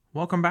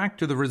Welcome back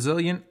to the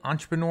Resilient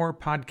Entrepreneur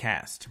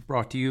Podcast,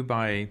 brought to you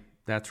by,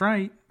 that's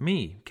right,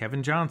 me,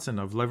 Kevin Johnson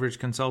of Leverage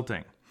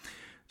Consulting.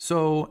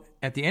 So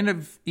at the end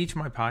of each of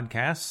my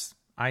podcasts,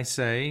 I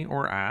say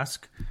or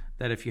ask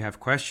that if you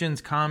have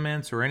questions,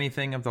 comments, or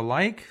anything of the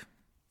like,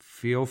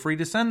 feel free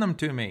to send them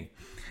to me.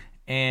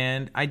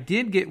 And I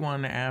did get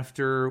one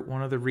after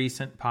one of the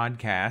recent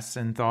podcasts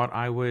and thought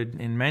I would,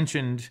 and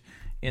mentioned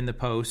in the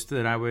post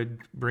that I would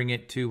bring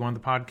it to one of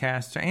the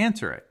podcasts to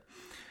answer it.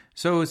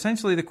 So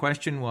essentially the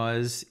question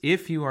was,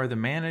 if you are the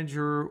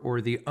manager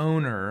or the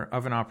owner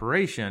of an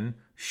operation,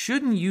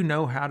 shouldn't you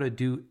know how to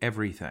do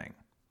everything?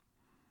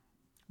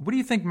 What do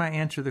you think my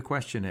answer to the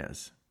question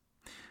is?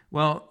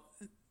 Well,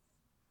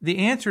 the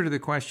answer to the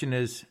question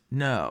is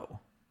no,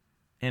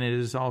 and it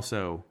is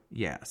also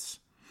yes.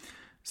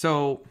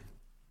 So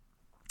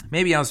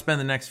maybe I'll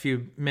spend the next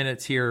few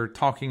minutes here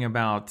talking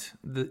about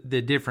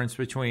the difference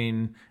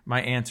between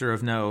my answer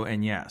of no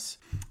and yes.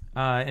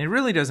 And it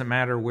really doesn't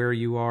matter where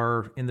you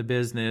are in the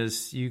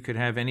business. You could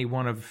have any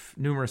one of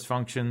numerous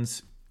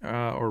functions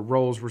or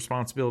roles,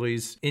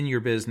 responsibilities in your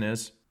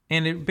business.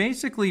 And it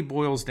basically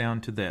boils down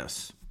to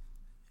this.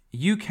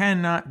 You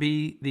cannot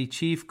be the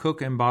chief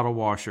cook and bottle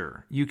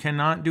washer. You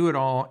cannot do it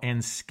all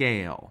and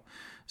scale.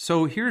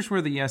 So here's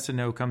where the yes and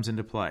no comes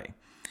into play.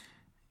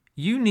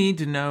 You need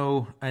to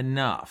know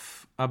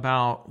enough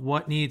about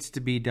what needs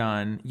to be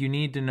done. You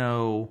need to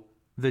know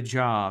the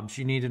jobs,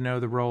 you need to know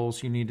the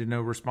roles, you need to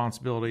know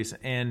responsibilities.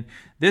 And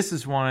this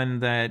is one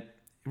that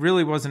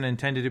really wasn't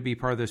intended to be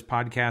part of this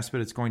podcast,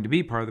 but it's going to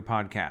be part of the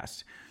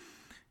podcast.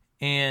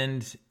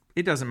 And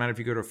it doesn't matter if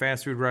you go to a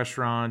fast food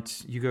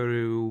restaurant, you go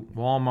to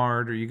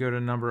Walmart, or you go to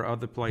a number of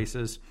other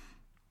places,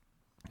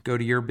 go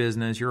to your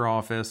business, your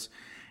office,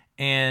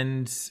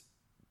 and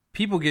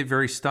people get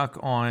very stuck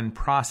on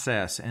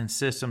process and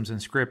systems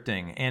and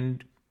scripting.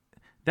 And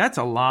that's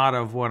a lot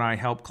of what I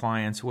help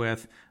clients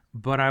with.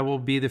 But I will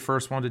be the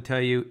first one to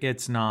tell you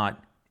it's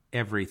not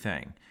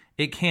everything.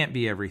 It can't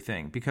be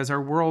everything because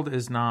our world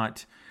is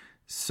not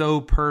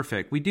so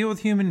perfect. We deal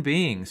with human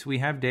beings. We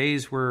have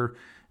days where,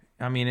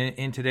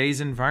 in today's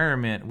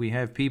environment, we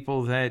have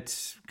people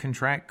that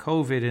contract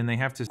COVID and they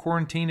have to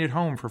quarantine at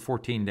home for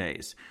 14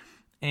 days.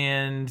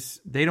 And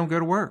they don't go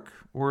to work,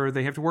 or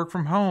they have to work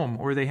from home,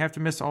 or they have to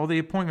miss all the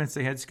appointments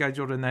they had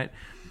scheduled in that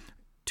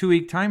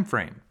 2-week time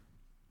frame.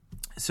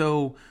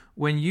 So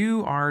when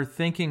you are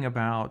thinking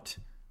about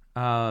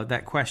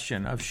that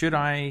question of should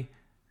I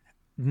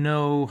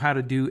know how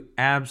to do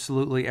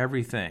absolutely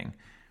everything?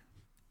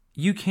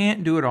 You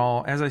can't do it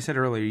all. As I said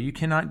earlier, you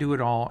cannot do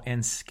it all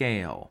and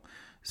scale.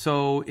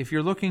 So if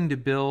you're looking to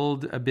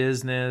build a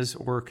business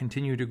or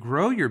continue to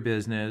grow your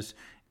business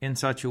in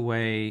such a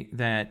way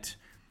that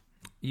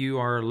you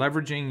are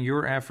leveraging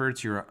your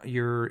efforts,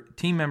 your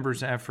team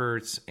members'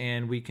 efforts,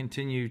 and we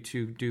continue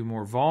to do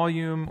more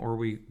volume, or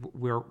we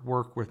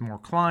work with more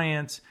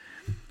clients,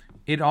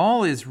 it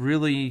all is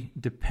really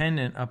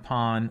dependent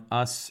upon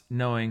us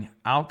knowing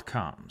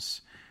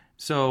outcomes.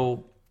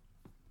 So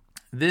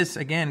this,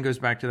 again, goes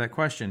back to that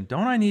question.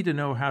 Don't I need to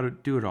know how to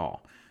do it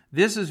all?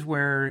 This is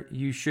where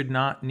you should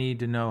not need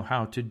to know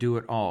how to do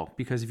it all.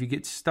 Because if you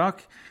get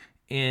stuck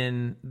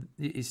in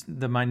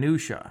the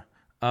minutia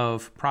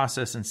of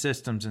process and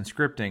systems and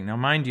scripting. Now,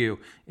 mind you,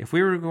 if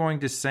we were going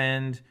to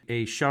send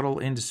a shuttle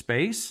into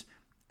space,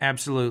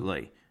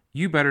 absolutely.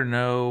 You better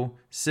know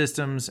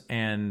systems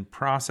and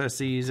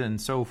processes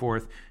and so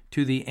forth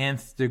to the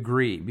nth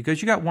degree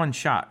because you got one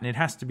shot and it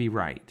has to be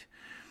right.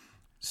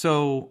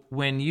 So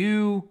when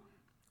you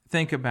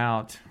think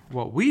about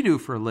what we do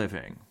for a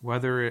living,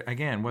 whether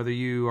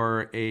you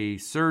are a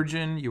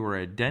surgeon, you are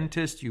a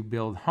dentist, you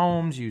build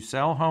homes, you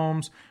sell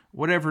homes,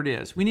 whatever it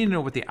is, we need to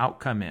know what the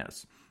outcome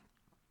is.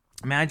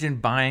 Imagine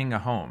buying a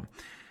home.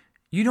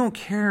 You don't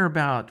care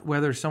about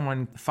whether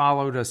someone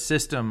followed a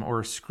system or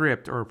a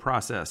script or a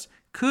process.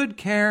 Could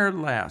care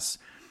less.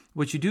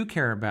 What you do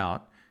care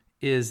about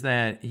is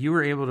that you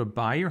were able to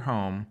buy your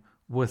home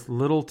with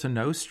little to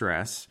no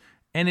stress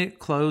and it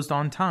closed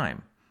on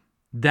time.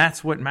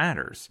 That's what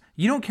matters.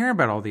 You don't care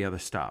about all the other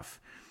stuff.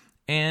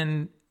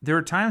 And there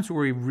are times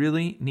where we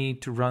really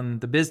need to run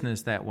the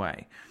business that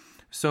way.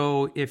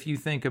 So if you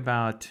think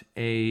about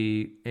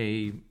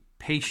a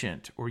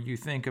patient, or you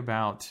think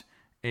about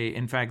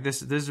in fact,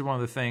 this is one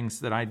of the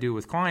things that I do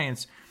with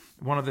clients.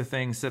 One of the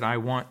things that I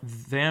want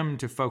them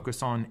to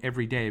focus on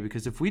every day,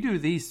 because if we do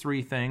these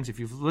three things, if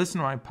you've listened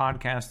to my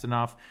podcast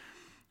enough,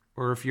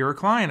 or if you're a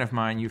client of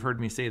mine, you've heard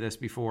me say this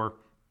before,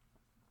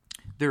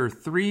 there are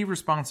three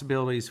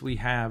responsibilities we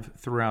have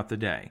throughout the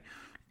day.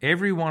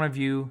 Every one of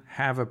you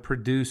have a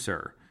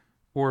producer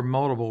or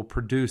multiple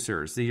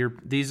producers.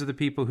 These are the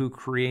people who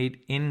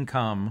create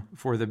income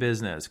for the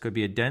business. Could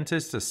be a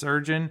dentist, a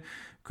surgeon,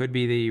 could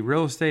be the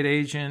real estate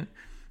agent,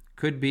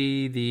 could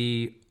be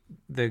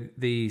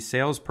the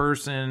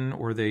salesperson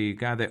or the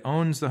guy that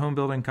owns the home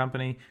building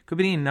company. Could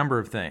be any number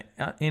of things,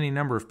 any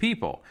number of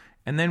people.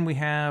 And then we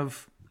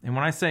have, and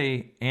when I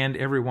say and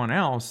everyone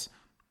else,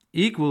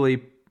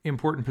 equally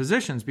important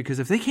positions, because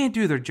if they can't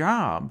do their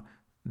job,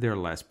 they're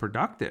less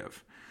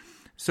productive.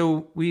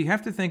 So we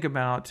have to think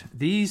about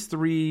these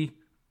three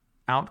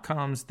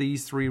outcomes,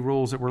 these three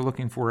rules that we're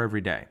looking for every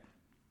day.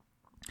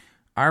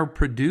 Our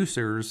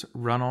producers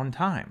run on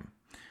time.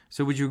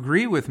 So would you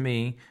agree with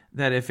me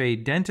that if a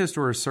dentist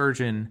or a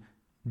surgeon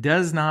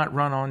does not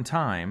run on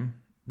time,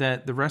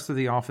 that the rest of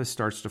the office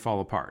starts to fall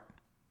apart?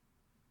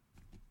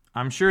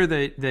 I'm sure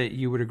that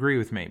you would agree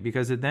with me,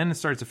 because it then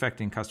starts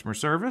affecting customer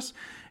service.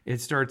 It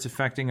starts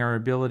affecting our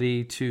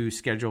ability to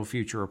schedule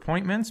future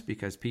appointments,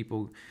 because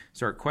people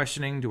start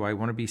questioning, do I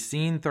want to be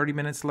seen 30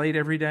 minutes late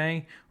every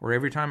day or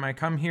every time I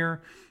come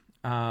here?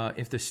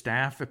 If the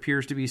staff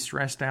appears to be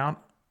stressed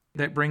out,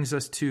 that brings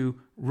us to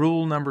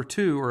rule number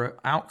 2, or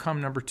outcome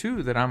number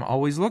 2 that I'm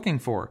always looking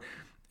for.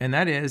 And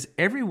that is,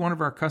 every one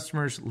of our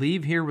customers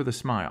leave here with a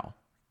smile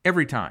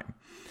every time.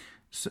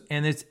 So,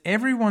 and it's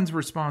everyone's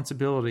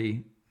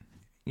responsibility.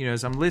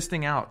 As I'm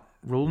listing out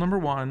rule number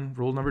 1,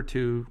 rule number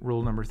 2,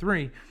 rule number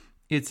 3,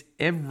 it's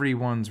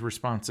everyone's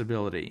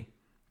responsibility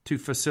to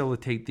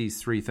facilitate these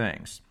 3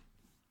 things.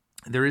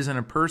 There isn't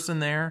a person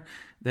there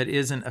that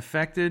isn't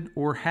affected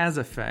or has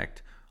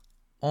effect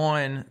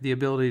on the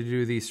ability to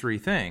do these 3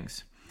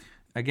 things.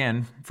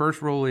 Again,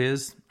 first rule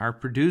is our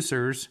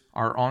producers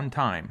are on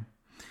time.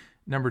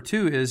 Number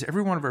 2 is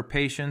every one of our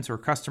patients or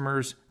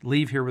customers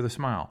leave here with a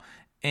smile.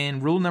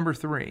 And rule number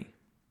 3,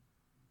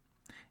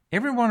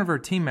 every one of our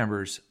team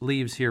members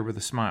leaves here with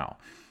a smile.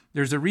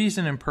 There's a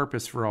reason and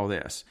purpose for all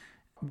this.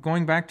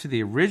 Going back to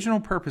the original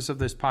purpose of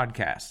this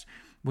podcast,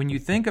 when you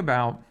think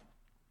about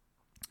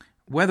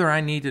whether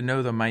I need to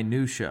know the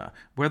minutia,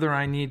 whether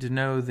I need to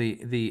know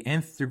the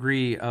nth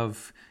degree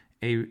of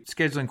a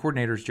scheduling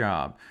coordinator's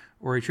job,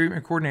 or a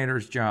treatment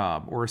coordinator's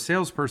job, or a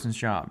salesperson's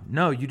job.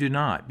 No, you do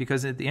not.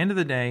 Because at the end of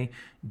the day,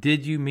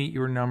 did you meet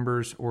your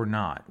numbers or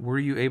not? Were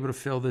you able to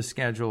fill the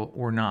schedule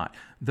or not?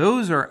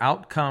 Those are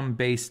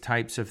outcome-based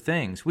types of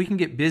things. We can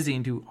get busy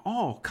and do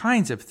all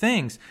kinds of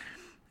things.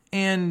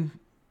 And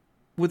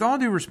with all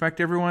due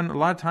respect, everyone, a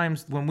lot of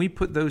times when we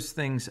put those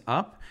things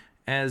up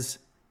as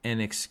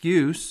an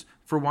excuse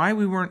for why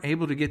we weren't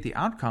able to get the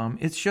outcome,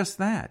 it's just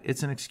that.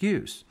 It's an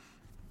excuse.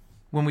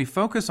 When we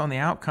focus on the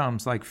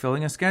outcomes like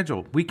filling a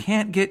schedule, we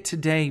can't get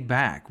today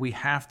back. We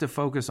have to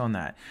focus on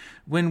that.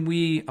 When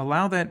we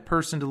allow that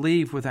person to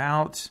leave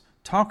without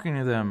talking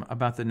to them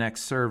about the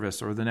next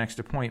service or the next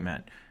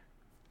appointment,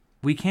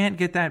 we can't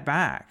get that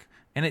back.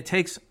 And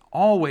it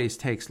always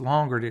takes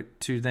longer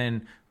to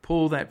then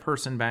pull that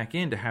person back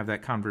in to have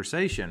that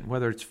conversation,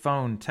 whether it's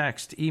phone,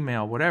 text,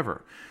 email,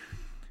 whatever.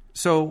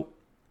 So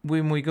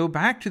when we go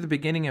back to the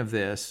beginning of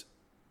this,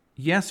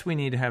 yes, we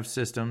need to have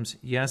systems.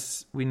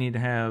 Yes, we need to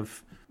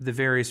have the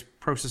various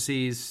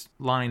processes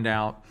lined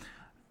out,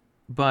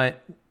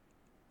 but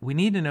we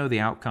need to know the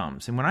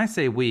outcomes. And when I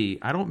say we,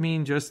 I don't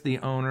mean just the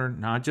owner,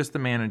 not just the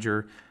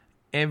manager.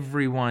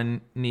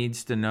 Everyone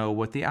needs to know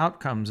what the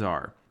outcomes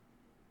are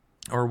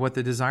or what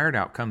the desired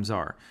outcomes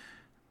are.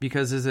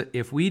 Because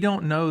if we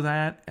don't know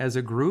that as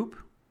a group,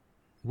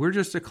 we're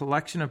just a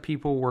collection of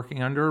people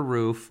working under a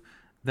roof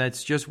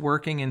that's just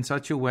working in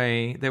such a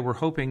way that we're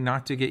hoping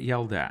not to get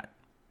yelled at.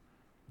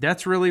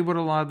 That's really what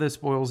a lot of this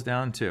boils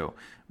down to.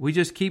 We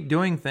just keep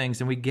doing things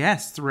and we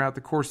guess throughout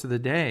the course of the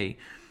day.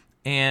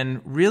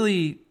 And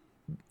really,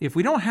 if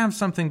we don't have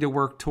something to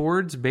work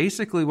towards,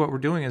 basically what we're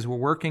doing is we're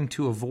working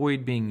to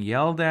avoid being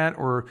yelled at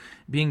or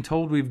being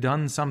told we've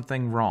done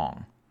something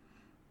wrong.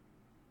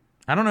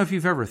 I don't know if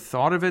you've ever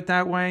thought of it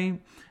that way,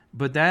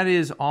 but that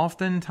is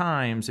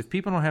oftentimes, if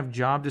people don't have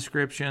job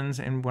descriptions,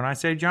 and when I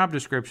say job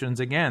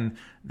descriptions, again,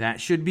 that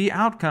should be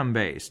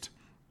outcome-based.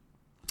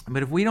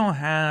 But if we don't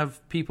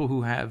have people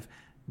who have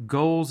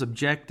goals,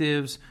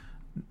 objectives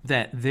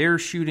that they're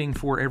shooting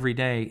for every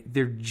day,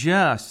 they're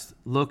just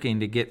looking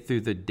to get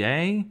through the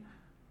day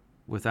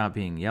without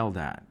being yelled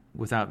at,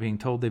 without being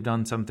told they've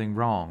done something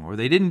wrong or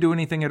they didn't do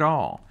anything at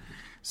all.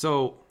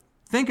 So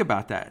think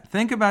about that.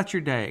 Think about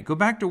your day. Go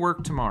back to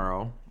work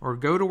tomorrow or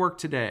go to work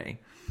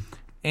today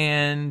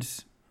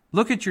and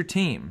look at your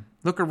team.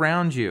 Look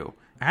around you.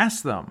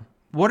 Ask them,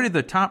 what are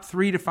the top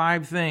 3 to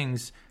 5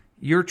 things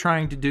you're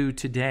trying to do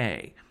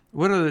today?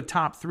 What are the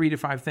top 3 to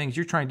 5 things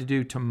you're trying to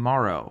do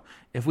tomorrow?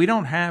 If we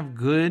don't have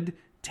good,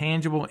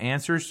 tangible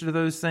answers to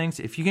those things,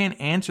 if you can't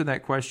answer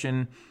that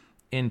question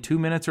in 2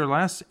 minutes or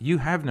less, you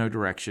have no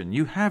direction.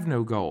 You have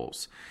no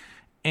goals.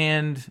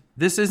 And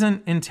this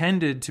isn't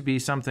intended to be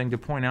something to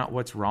point out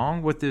what's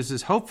wrong. What this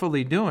is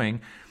hopefully doing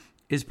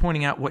is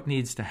pointing out what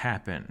needs to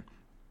happen.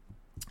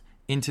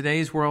 In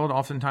today's world,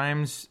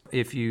 oftentimes,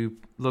 if you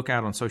look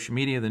out on social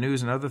media, the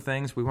news and other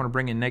things, we want to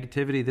bring in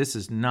negativity. This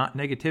is not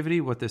negativity.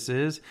 What this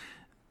is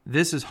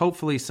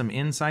hopefully some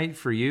insight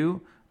for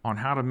you on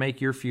how to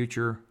make your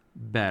future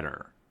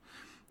better.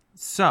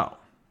 So,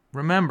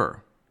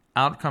 remember,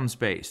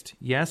 outcomes-based.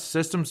 Yes,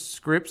 systems,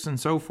 scripts, and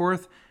so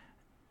forth,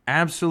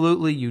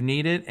 absolutely you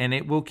need it, and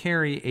it will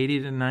carry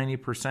 80 to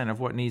 90% of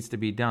what needs to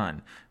be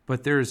done.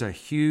 But there's a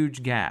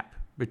huge gap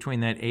between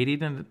that 80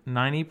 to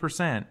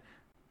 90%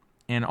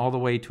 and all the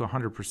way to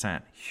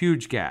 100%.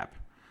 Huge gap.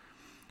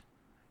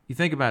 You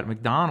think about it,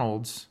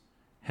 McDonald's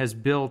has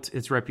built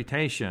its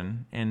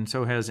reputation, and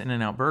so has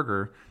In-N-Out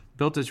Burger,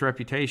 built its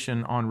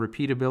reputation on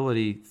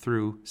repeatability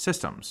through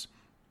systems.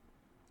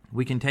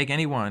 We can take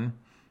anyone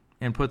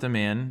and put them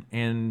in,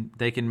 and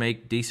they can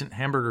make decent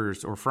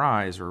hamburgers or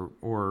fries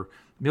or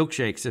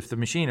milkshakes if the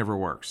machine ever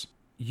works.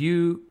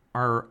 You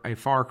are a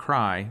far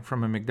cry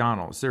from a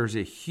McDonald's. There's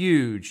a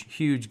huge,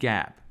 huge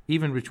gap,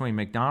 even between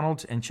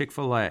McDonald's and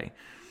Chick-fil-A.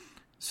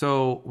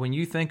 So when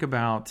you think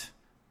about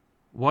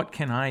what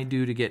can I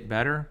do to get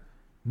better,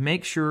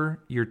 make sure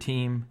your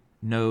team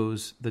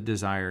knows the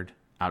desired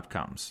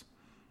outcomes.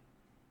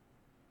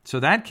 So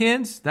that,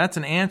 kids, that's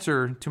an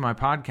answer to my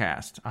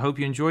podcast. I hope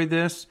you enjoyed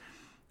this.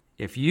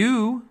 If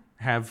you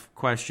have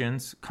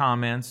questions,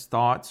 comments,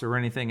 thoughts, or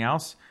anything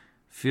else,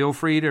 feel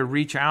free to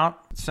reach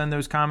out, send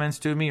those comments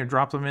to me, or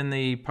drop them in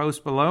the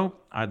post below.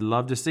 I'd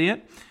love to see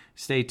it.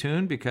 Stay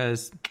tuned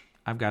because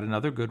I've got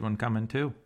another good one coming too.